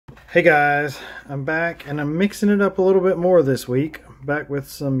Hey guys, I'm back and I'm mixing it up a little bit more this week. I'm back with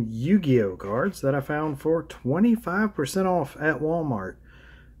some Yu-Gi-Oh cards that I found for 25% off at Walmart.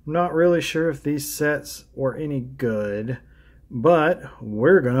 I'm not really sure if these sets were any good, but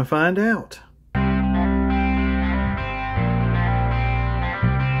we're gonna find out.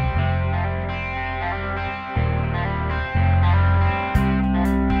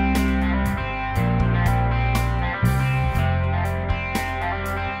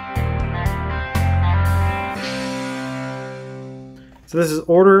 So this is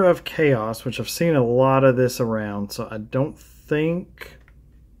Order of Chaos, which I've seen a lot of this around, so I don't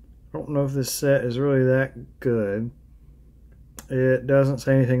know if this set is really that good. It doesn't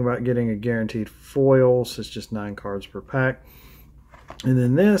say anything about getting a guaranteed foil, so it's just 9 cards per pack. And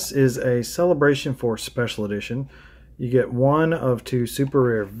then this is a Celebration Force Special Edition. You get 1 of 2 super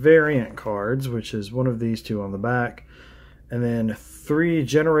rare variant cards, which is one of these 2 on the back, and then 3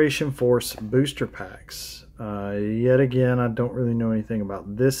 Generation Force booster packs. Yet again, I don't really know anything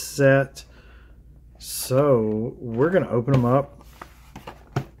about this set, so we're going to open them up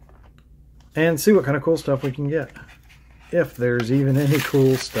and see what kind of cool stuff we can get, if there's even any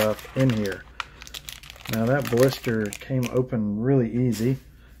cool stuff in here. Now that blister came open really easy,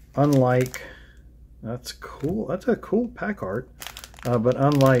 unlike, that's cool, that's a cool pack art, but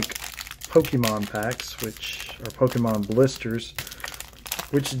unlike Pokemon packs, which are Pokemon blisters,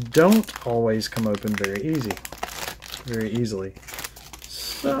 which don't always come open very easily.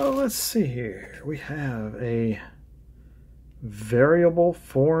 So let's see here. We have a variable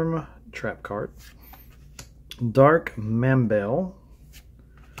form trap card, Dark Mambel,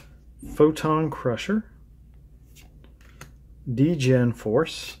 Photon Crusher, Degen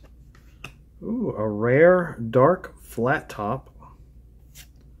Force, ooh, a rare Dark Flat Top.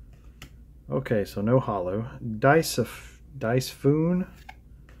 Okay, so no hollow. Dicefoon,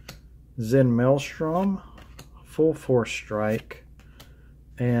 Zen Maelstrom, Full Force Strike,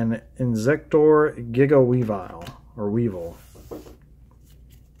 and Insector Giga Weevil.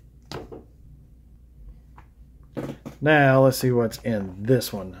 Now let's see what's in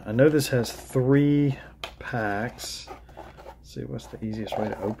this one. I know this has 3 packs. Let's see what's the easiest way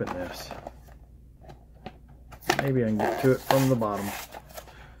to open this. Maybe I can get to it from the bottom,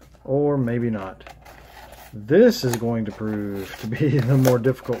 or maybe not. This is going to prove to be the more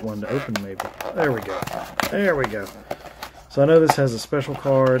difficult one to open, maybe. There we go. There we go. So I know this has a special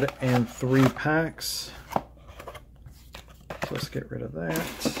card and 3 packs. So let's get rid of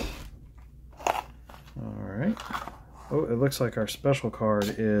that. Alright. Oh, it looks like our special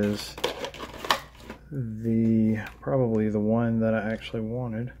card is probably the one that I actually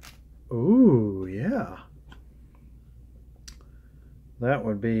wanted. Ooh, yeah. That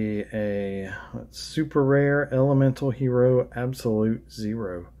would be a super rare elemental hero absolute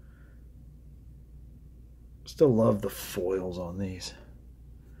 0. Still love the foils on these.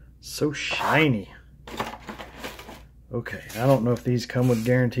 So shiny. Okay, I don't know if these come with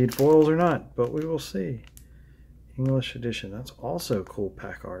guaranteed foils or not, but we will see. English edition. That's also cool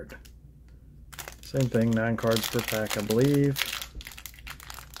pack art. Same thing, 9 cards per pack, I believe.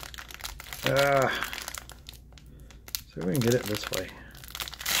 So we can get it this way.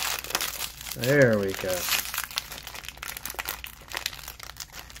 There we go.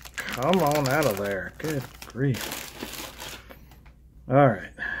 Come on out of there. Good grief.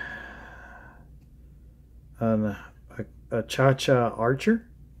 Alright. A Cha-Cha Archer.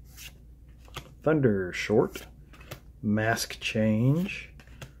 Thunder Short. Mask Change.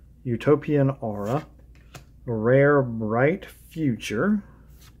 Utopian Aura. Rare Bright Future.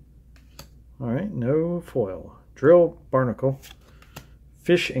 Alright, no foil. Drill Barnacle.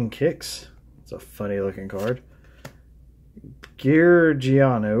 Fish and Kicks. It's a funny looking card.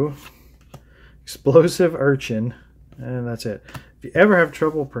 Georgiano, Explosive Urchin, and that's it. If you ever have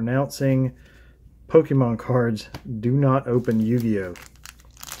trouble pronouncing Pokemon cards, do not open Yu-Gi-Oh!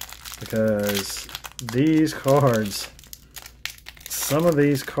 Because these cards, some of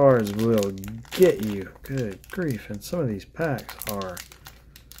these cards will get you. Good grief, and some of these packs are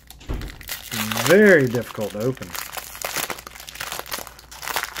very difficult to open.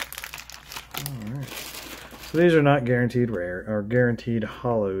 So these are not guaranteed rare, or guaranteed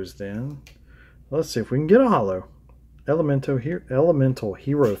hollows then. Let's see if we can get a hollow. Elemental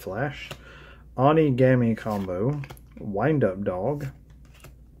Hero Flash, Onigami Combo, Wind Up Dog.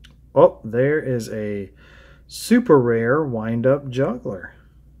 Oh, there is a super rare Wind Up Juggler.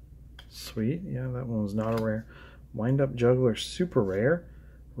 Sweet, yeah, that one's not a rare. Wind Up Juggler super rare.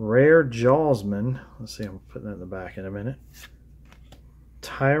 Rare Jawsman. Let's see, I'm putting that in the back in a minute.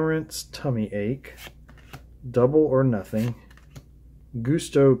 Tyrant's Tummy Ache. Double or Nothing,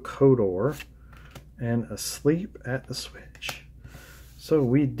 Gusto Kodor, and Asleep at the Switch. So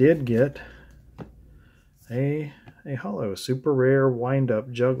we did get a holo super rare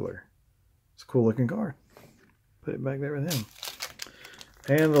wind-up juggler. It's a cool looking card. Put it back there with him.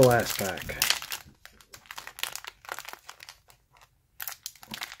 And the last pack.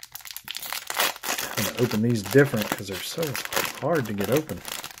 I'm going to open these different because they're so hard to get open.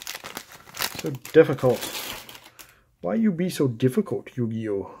 So difficult. Why you be so difficult,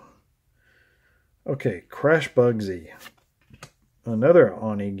 Yu-Gi-Oh? Okay, Crash Bugsy. Another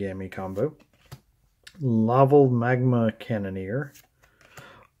Onigami combo. Laval Magma Cannoneer.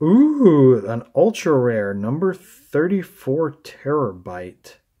 Ooh, an ultra rare number 34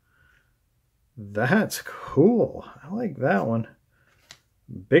 Terabyte. That's cool. I like that one.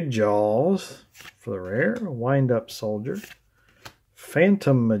 Big Jaws for the rare. Wind Up Soldier.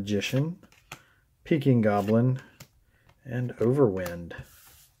 Phantom Magician. Peking Goblin. And Overwind.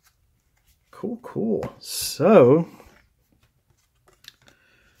 Cool, cool. So,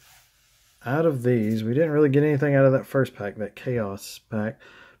 out of these, we didn't really get anything out of that first pack, that Chaos pack.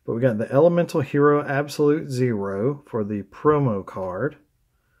 But we got the Elemental Hero Absolute Zero for the promo card.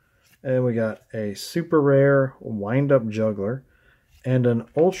 And we got a super rare wind-up juggler. And an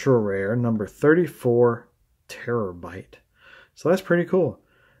ultra rare number 34 Terabyte. So that's pretty cool.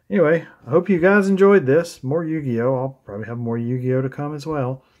 Anyway, I hope you guys enjoyed this. More Yu-Gi-Oh! I'll probably have more Yu-Gi-Oh! To come as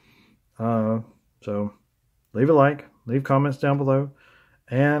well. So leave a like, leave comments down below.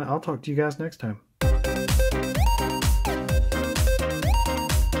 And I'll talk to you guys next time.